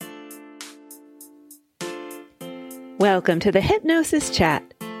Welcome to the Hypnosis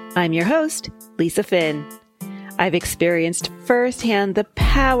Chat. I'm your host, Lisa Finn. I've experienced firsthand the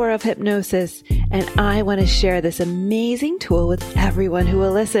power of hypnosis, and I want to share this amazing tool with everyone who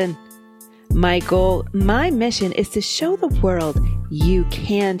will listen. My goal, my mission is to show the world you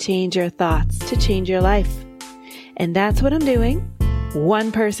can change your thoughts to change your life. And that's what I'm doing,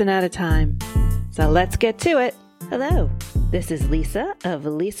 one person at a time. So let's get to it. Hello, this is Lisa of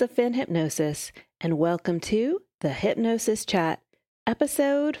Lisa Finn Hypnosis, and welcome to the Hypnosis Chat,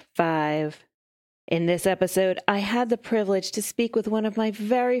 episode 5. In this episode, I had the privilege to speak with one of my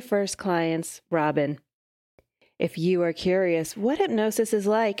very first clients, Robin. If you are curious what hypnosis is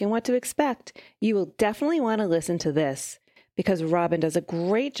like and what to expect, you will definitely want to listen to this, because Robin does a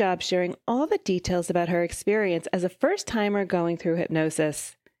great job sharing all the details about her experience as a first-timer going through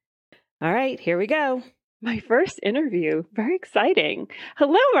hypnosis. All right, here we go. My first interview. Very exciting.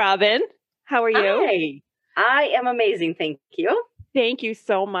 Hello, Robin. How are you? Hi. I am amazing. Thank you. Thank you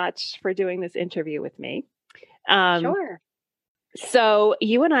so much for doing this interview with me. Sure. So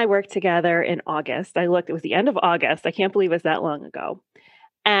you and I worked together in August. I looked, it was the end of August. I can't believe it was that long ago.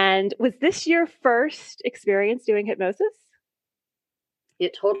 And was this your first experience doing hypnosis?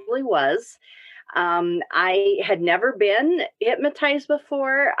 It totally was. I had never been hypnotized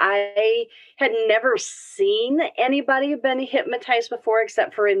before. I had never seen anybody been hypnotized before,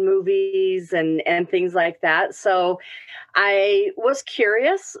 except for in movies and things like that. So I was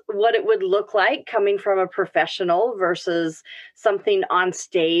curious what it would look like coming from a professional versus something on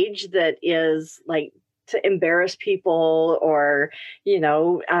stage that is like to embarrass people or,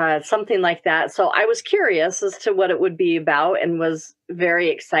 something like that. So I was curious as to what it would be about and was very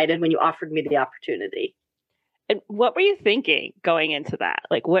excited when you offered me the opportunity. And what were you thinking going into that?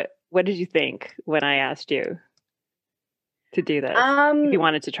 Like, what did you think when I asked you to do this? If you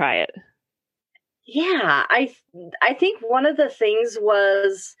wanted to try it? Yeah, I think one of the things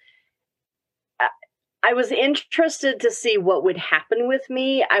was I was interested to see what would happen with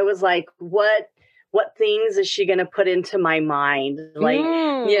me. I was like, what things is she going to put into my mind? Like,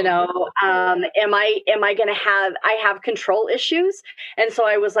 am I going to I have control issues. And so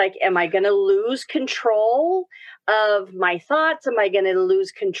I was like, am I going to lose control of my thoughts? Am I going to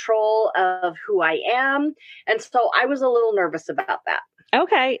lose control of who I am? And so I was a little nervous about that.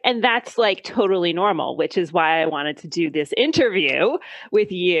 Okay. And that's like totally normal, which is why I wanted to do this interview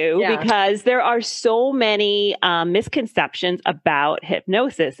with you, because there are so many misconceptions about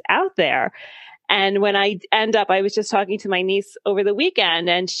hypnosis out there. And when I was just talking to my niece over the weekend,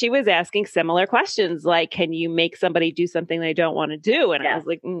 and she was asking similar questions like, can you make somebody do something they don't want to do? And I was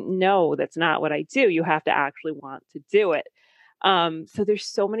like, no, that's not what I do. You have to actually want to do it. So there's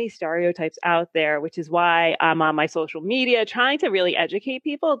so many stereotypes out there, which is why I'm on my social media trying to really educate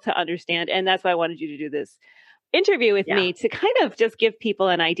people to understand. And that's why I wanted you to do this interview with me, to kind of just give people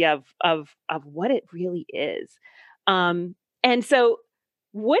an idea of what it really is. And so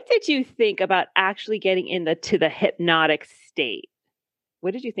what did you think about actually getting into the hypnotic state?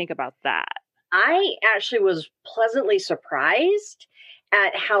 What did you think about that? I actually was pleasantly surprised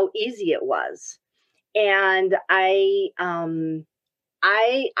at how easy it was. And I was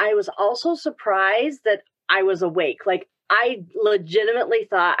also surprised that I was awake. Like, I legitimately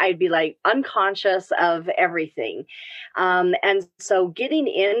thought I'd be like unconscious of everything. And so getting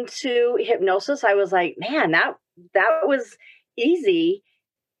into hypnosis, I was like, man, that was easy.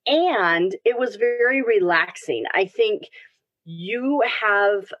 And it was very relaxing. I think you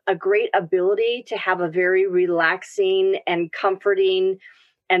have a great ability to have a very relaxing and comforting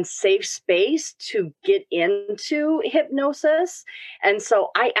and safe space to get into hypnosis. And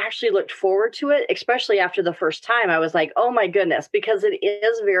so I actually looked forward to it, especially after the first time. I was like, oh my goodness, because it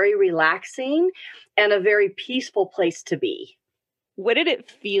is very relaxing and a very peaceful place to be. What did it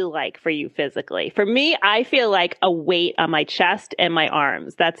feel like for you physically? For me, I feel like a weight on my chest and my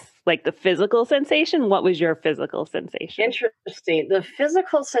arms. That's like the physical sensation. What was your physical sensation? Interesting. The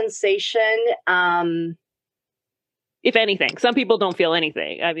physical sensation, if anything, some people don't feel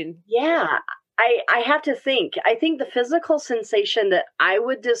anything. I mean, I have to think. I think the physical sensation that I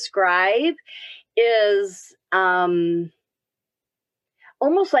would describe is almost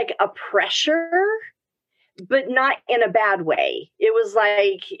like a pressure, but not in a bad way. It was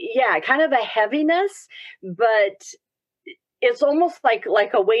like, kind of a heaviness, but it's almost like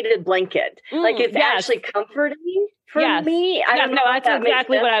a weighted blanket. Like it's actually comforting for me. That's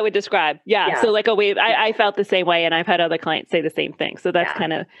exactly what I would describe. Yeah. So like a weight, I felt the same way, and I've had other clients say the same thing. So that's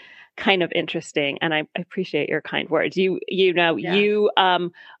kind of interesting. And I appreciate your kind words. Getting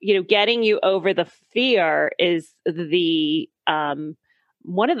you over the fear is the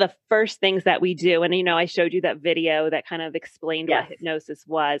one of the first things that we do, and, I showed you that video that kind of explained what hypnosis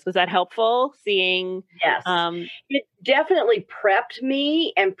was. Was that helpful seeing? Yes. It definitely prepped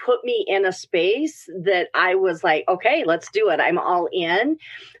me and put me in a space that I was like, okay, let's do it. I'm all in.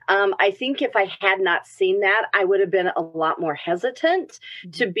 I think if I had not seen that, I would have been a lot more hesitant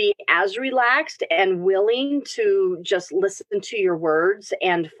to be as relaxed and willing to just listen to your words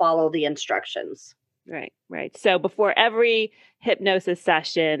and follow the instructions. Right. So before every hypnosis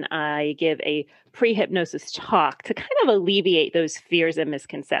session, I give a pre-hypnosis talk to kind of alleviate those fears and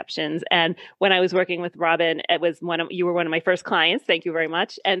misconceptions. And when I was working with Robin, you were one of my first clients. Thank you very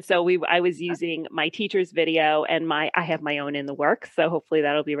much. And so I was using my teacher's video, and I have my own in the works. So hopefully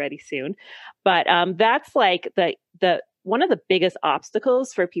that'll be ready soon. But that's like the one of the biggest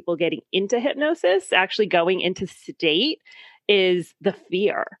obstacles for people getting into hypnosis, actually going into state, is the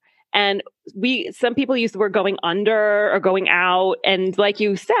fear. And some people use the word going under or going out. And like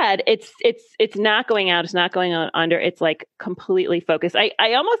you said, it's not going out. It's not going on under. It's like completely focused.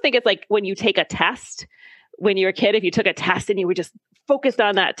 I almost think it's like when you take a test, when you're a kid, if you took a test and you were just focused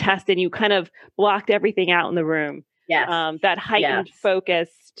on that test and you kind of blocked everything out in the room. Yes. That heightened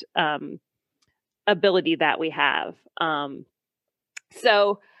focused ability that we have.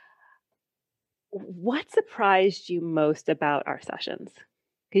 So what surprised you most about our sessions?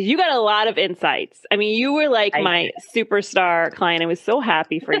 Because you got a lot of insights. I mean, you were like my superstar client. I was so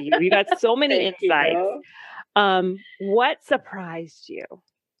happy for you. You got so many insights. What surprised you?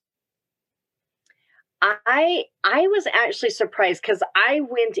 I was actually surprised because I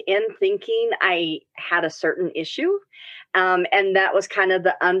went in thinking I had a certain issue. And that was kind of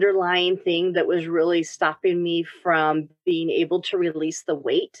the underlying thing that was really stopping me from being able to release the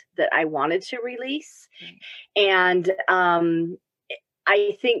weight that I wanted to release. And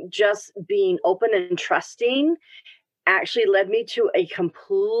I think just being open and trusting actually led me to a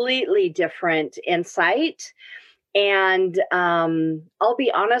completely different insight. And I'll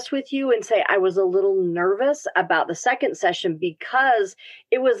be honest with you and say I was a little nervous about the second session because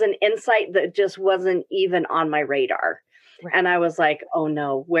it was an insight that just wasn't even on my radar. Right. And I was like, oh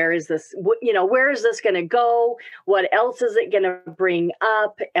no, where is this? Where is this going to go? What else is it going to bring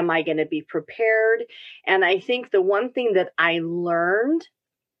up? Am I going to be prepared? And I think the one thing that I learned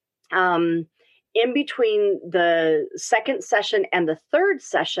in between the second session and the third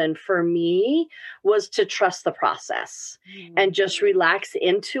session for me was to trust the process and just relax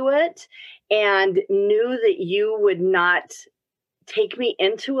into it, and knew that you would not take me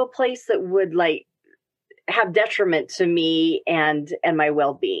into a place that would like have detriment to me and my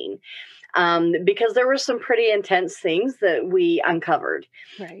well-being. Because there were some pretty intense things that we uncovered.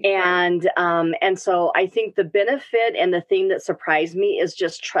 Right. And so I think the benefit and the thing that surprised me is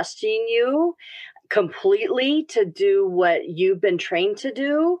just trusting you completely to do what you've been trained to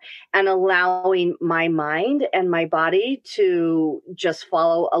do, and allowing my mind and my body to just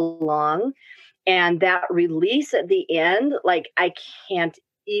follow along. And that release at the end, like I can't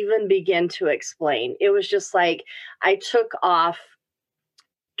even begin to explain. It was just like I took off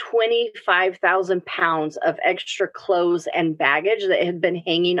 25,000 pounds of extra clothes and baggage that had been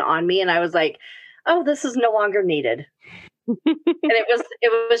hanging on me. And I was like, oh, this is no longer needed. And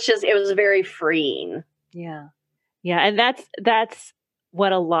it was very freeing. Yeah. Yeah. And that's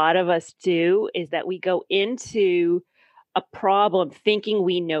what a lot of us do, is that we go into a problem thinking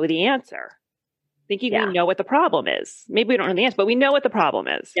we know the answer, thinking we know what the problem is. Maybe we don't know the answer, but we know what the problem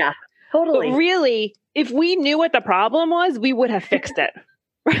is. Yeah, totally. But really, if we knew what the problem was, we would have fixed it.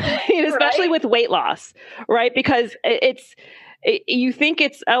 Right? Especially with weight loss, right? Because you think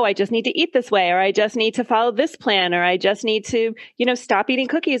it's, oh, I just need to eat this way, or I just need to follow this plan, or I just need to, stop eating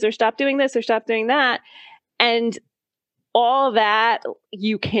cookies, or stop doing this, or stop doing that. And all that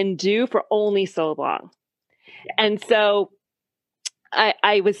you can do for only so long. Yeah. And so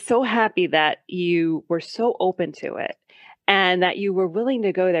I was so happy that you were so open to it, and that you were willing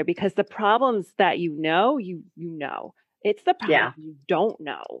to go there, because the problems that you know. It's the problems you don't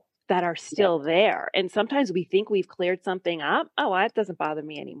know that are still there. And sometimes we think we've cleared something up. Oh, that doesn't bother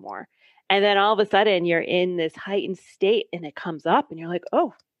me anymore. And then all of a sudden you're in this heightened state and it comes up and you're like,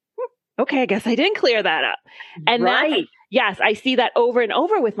 oh, okay, I guess I didn't clear that up. And yes, I see that over and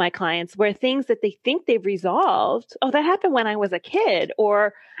over with my clients, where things that they think they've resolved, oh, that happened when I was a kid,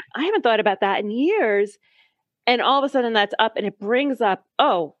 or I haven't thought about that in years. And all of a sudden that's up and it brings up,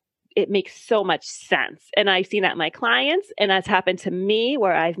 oh, it makes so much sense. And I've seen that in my clients, and that's happened to me,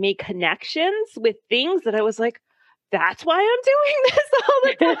 where I've made connections with things that I was like, that's why I'm doing this all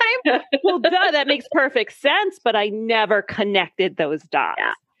the time. Well, duh, that makes perfect sense, but I never connected those dots.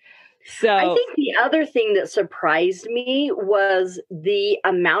 Yeah. I So, think the other thing that surprised me was the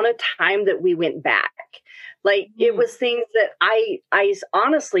amount of time that we went back. Like it mm, was things that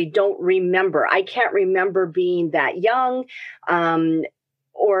honestly don't remember. I can't remember being that young. Um,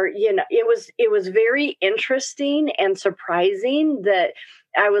 or it was very interesting and surprising that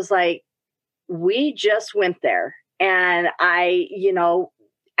I was like, we just went there. And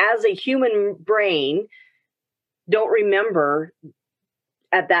as a human brain, don't remember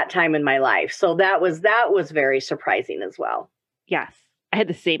at that time in my life. So that was very surprising as well. yes, I had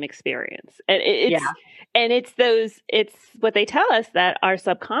the same experience. And Yeah, it's what they tell us, that our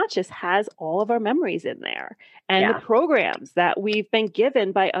subconscious has all of our memories in there and the yeah, programs that we've been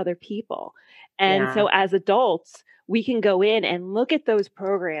given by other people. And yeah, so as adults, we can go in and look at those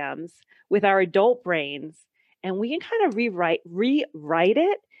programs with our adult brains, and we can kind of rewrite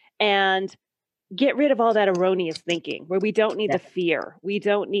it and get rid of all that erroneous thinking where we don't need yeah, the fear. We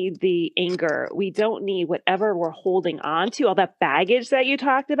don't need the anger. We don't need whatever we're holding on to, all that baggage that you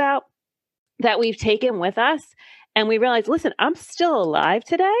talked about that we've taken with us. And we realize, listen, I'm still alive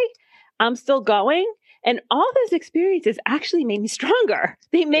today. I'm still going. And all those experiences actually made me stronger.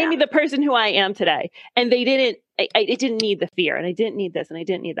 They made yeah, me the person who I am today. And they didn't, it didn't need the fear, and I didn't need this, and I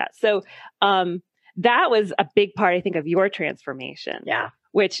didn't need that. So, that was a big part, I think, of your transformation, yeah.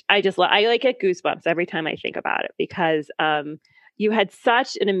 which I just love. I like get goosebumps every time I think about it, because you had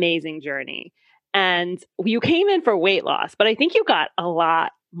such an amazing journey, and you came in for weight loss, but I think you got a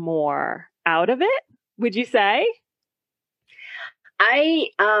lot more out of it. Would you say? I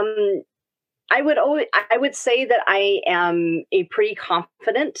I would say that I am a pretty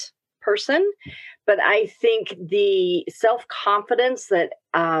confident person, but I think the self-confidence that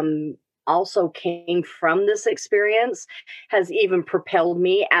also came from this experience has even propelled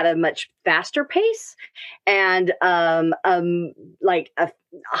me at a much faster pace and like a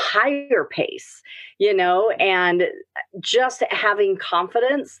higher pace, and just having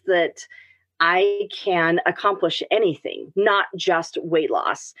confidence that I can accomplish anything, not just weight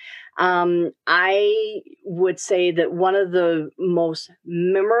loss. I would say that one of the most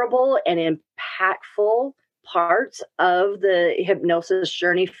memorable and impactful parts of the hypnosis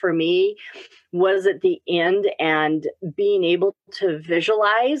journey for me was at the end, and being able to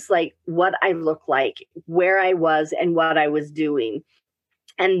visualize like what I look like, where I was, and what I was doing.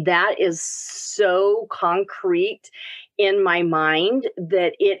 And that is so concrete in my mind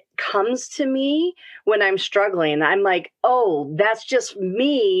that it comes to me when I'm struggling. I'm like, oh, that's just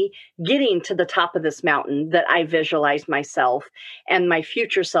me getting to the top of this mountain that I visualized myself and my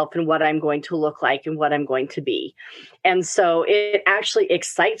future self and what I'm going to look like and what I'm going to be. And so it actually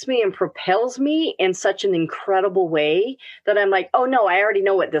excites me and propels me in such an incredible way that I'm like, oh no, I already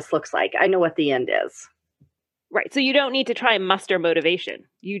know what this looks like. I know what the end is. Right. So you don't need to try and muster motivation.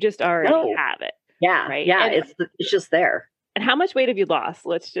 You just already No. have it. Yeah. Right. Yeah. It's just there. And how much weight have you lost?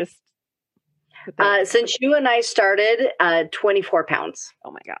 Let's just put that. Since you and I started, 24 pounds.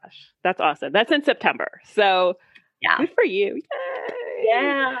 Oh my gosh. That's awesome. That's in September. So Yeah. good for you. Yay.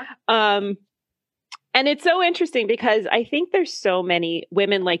 Yeah. And it's so interesting because I think there's so many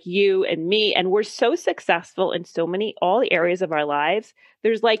women like you and me, and we're so successful in so many, all the areas of our lives.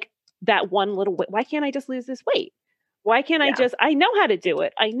 There's like that one little, why can't I just lose this weight? Why can't Yeah. I know how to do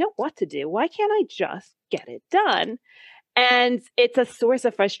it. I know what to do. Why can't I just get it done? And it's a source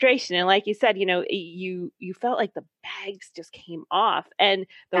of frustration. And like you said, you felt like the bags just came off and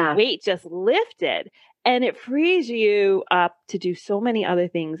the Yeah. weight just lifted, and it frees you up to do so many other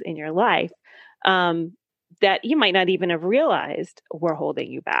things in your life that you might not even have realized were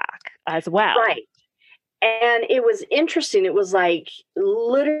holding you back as well. Right. And it was interesting. It was like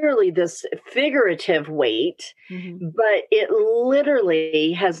literally this figurative weight, Mhm. but it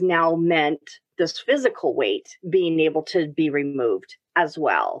literally has now meant this physical weight being able to be removed as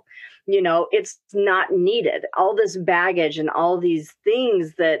well. It's not needed. All this baggage and all these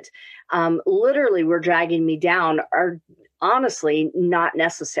things that literally were dragging me down are honestly not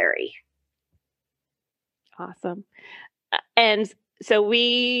necessary. Awesome. And so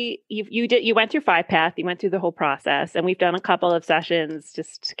you went through 5 Path, you went through the whole process, and we've done a couple of sessions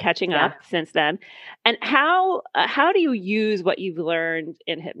just catching Yeah. up since then. And how do you use what you've learned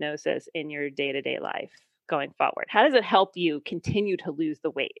in hypnosis in your day-to-day life going forward? How does it help you continue to lose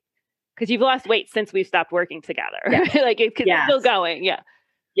the weight? Because you've lost weight since we've stopped working together. Yeah. Like it's Yes. still going. Yeah.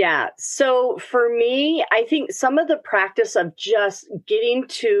 Yeah. So for me, I think some of the practice of just getting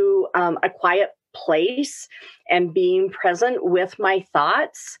to a quiet place and being present with my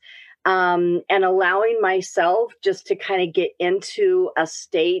thoughts, and allowing myself just to kind of get into a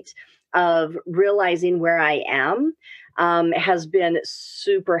state of realizing where I am. has been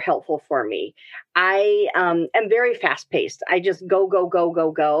super helpful for me. I am very fast paced. I just go, go, go,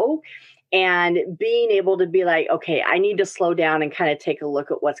 go, go. And being able to be like, okay, I need to slow down and kind of take a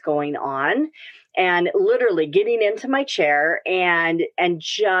look at what's going on, and literally getting into my chair and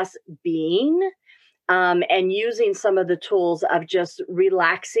just being, and using some of the tools of just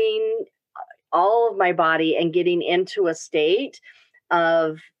relaxing all of my body and getting into a state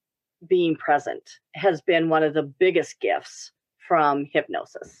of being present has been one of the biggest gifts from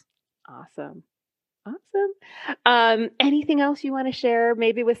hypnosis. Awesome. Anything else you want to share,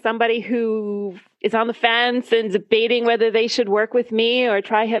 maybe with somebody who is on the fence and debating whether they should work with me or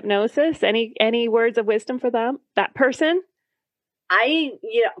try hypnosis? Any words of wisdom for that person?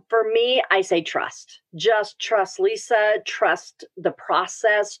 For me, I say trust. Just trust Lisa, trust the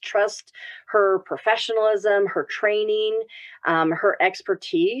process, trust her professionalism, her training, her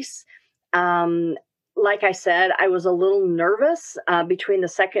expertise. Like I said, I was a little nervous between the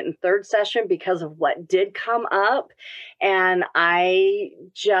second and third session because of what did come up. And I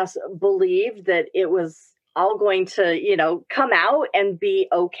just believed that it was all going to, come out and be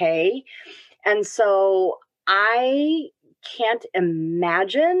okay. And so I can't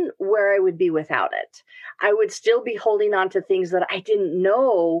imagine where I would be without it. I would still be holding on to things that I didn't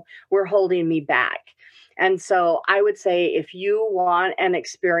know were holding me back. And so I would say, if you want an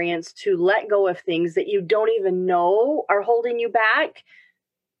experience to let go of things that you don't even know are holding you back,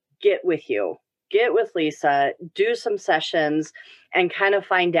 get with Lisa, do some sessions, and kind of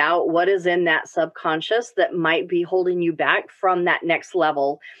find out what is in that subconscious that might be holding you back from that next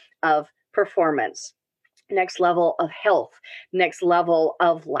level of performance, next level of health, next level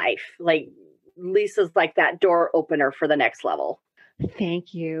of life. Like, Lisa's like that door opener for the next level.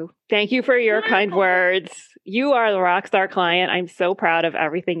 Thank you. Thank you for your kind words. You are the rock star client. I'm so proud of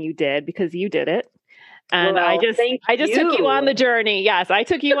everything you did, because you did it. And I just took you on the journey. Yes, I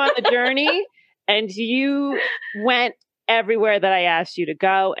took you on the journey, and you went everywhere that I asked you to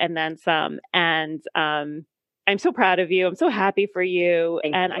go, and then some. And I'm so proud of you. I'm so happy for you.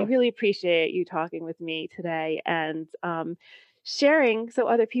 I really appreciate you talking with me today and sharing so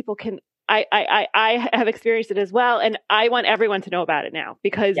other people can. I have experienced it as well. And I want everyone to know about it now,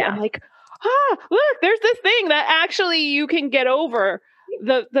 because I'm like, look, there's this thing that actually you can get over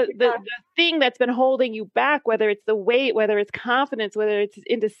the thing that's been holding you back, whether it's the weight, whether it's confidence, whether it's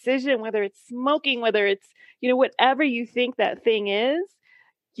indecision, whether it's smoking, whether it's, whatever you think that thing is,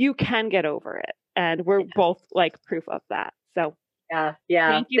 you can get over it. And we're both like proof of that. So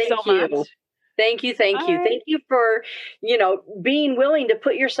thank you so much. Thank you. Thank you for, being willing to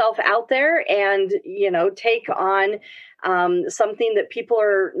put yourself out there and, take on something that people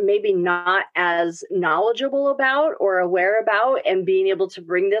are maybe not as knowledgeable about or aware about, and being able to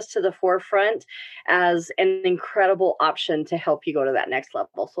bring this to the forefront as an incredible option to help you go to that next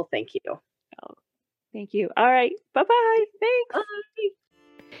level. So thank you. Oh, thank you. All right. Bye-bye. Thanks. Bye.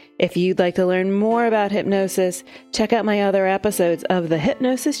 If you'd like to learn more about hypnosis, check out my other episodes of the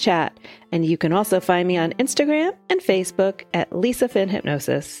Hypnosis Chat, and you can also find me on Instagram and Facebook at Lisa Finn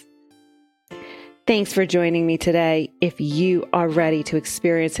Hypnosis. Thanks for joining me today. If you are ready to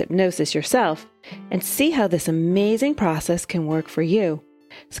experience hypnosis yourself and see how this amazing process can work for you,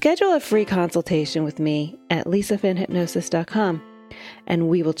 schedule a free consultation with me at lisafinnhypnosis.com, and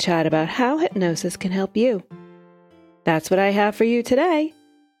we will chat about how hypnosis can help you. That's what I have for you today.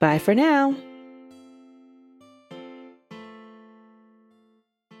 Bye for now.